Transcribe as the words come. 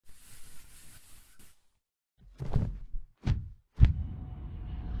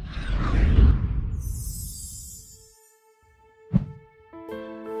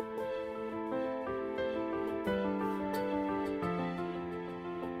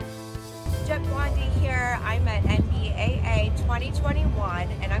Jet Blondie here. I'm at NBAA 2021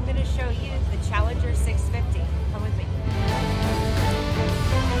 and I'm going to show you the Challenger 650. Come with me.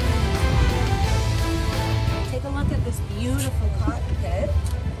 Take a look at this beautiful cockpit.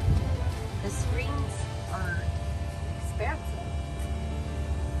 The screens are expansive.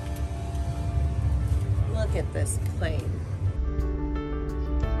 Look at this plane.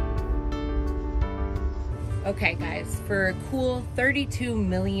 Okay guys, for a cool $32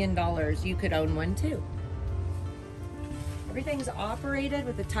 million, you could own one too. Everything's operated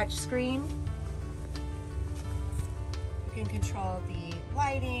with a touch screen. You can control the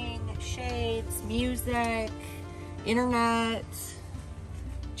lighting, shades, music, internet.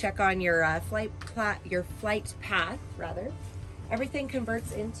 Check on your flight path, rather. Everything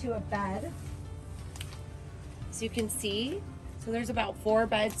converts into a bed. As you can see, so there's about 4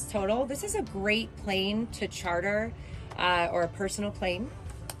 beds total. This is a great plane to charter or a personal plane.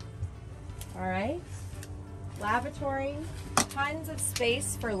 All right, lavatory, tons of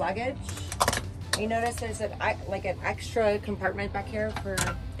space for luggage. You notice there's an extra compartment back here for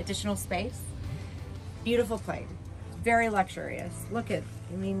additional space. Beautiful plane, very luxurious. Look at,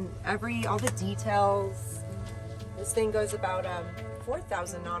 I mean, all the details. This thing goes about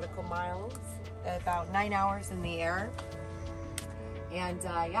 4,000 nautical miles, about 9 hours in the air. And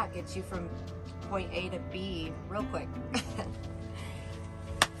yeah, gets you from point A to B real quick.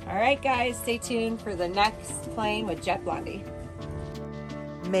 All right, guys, stay tuned for the next plane with Jet Blondie.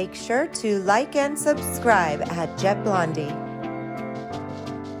 Make sure to like and subscribe at Jet Blondie.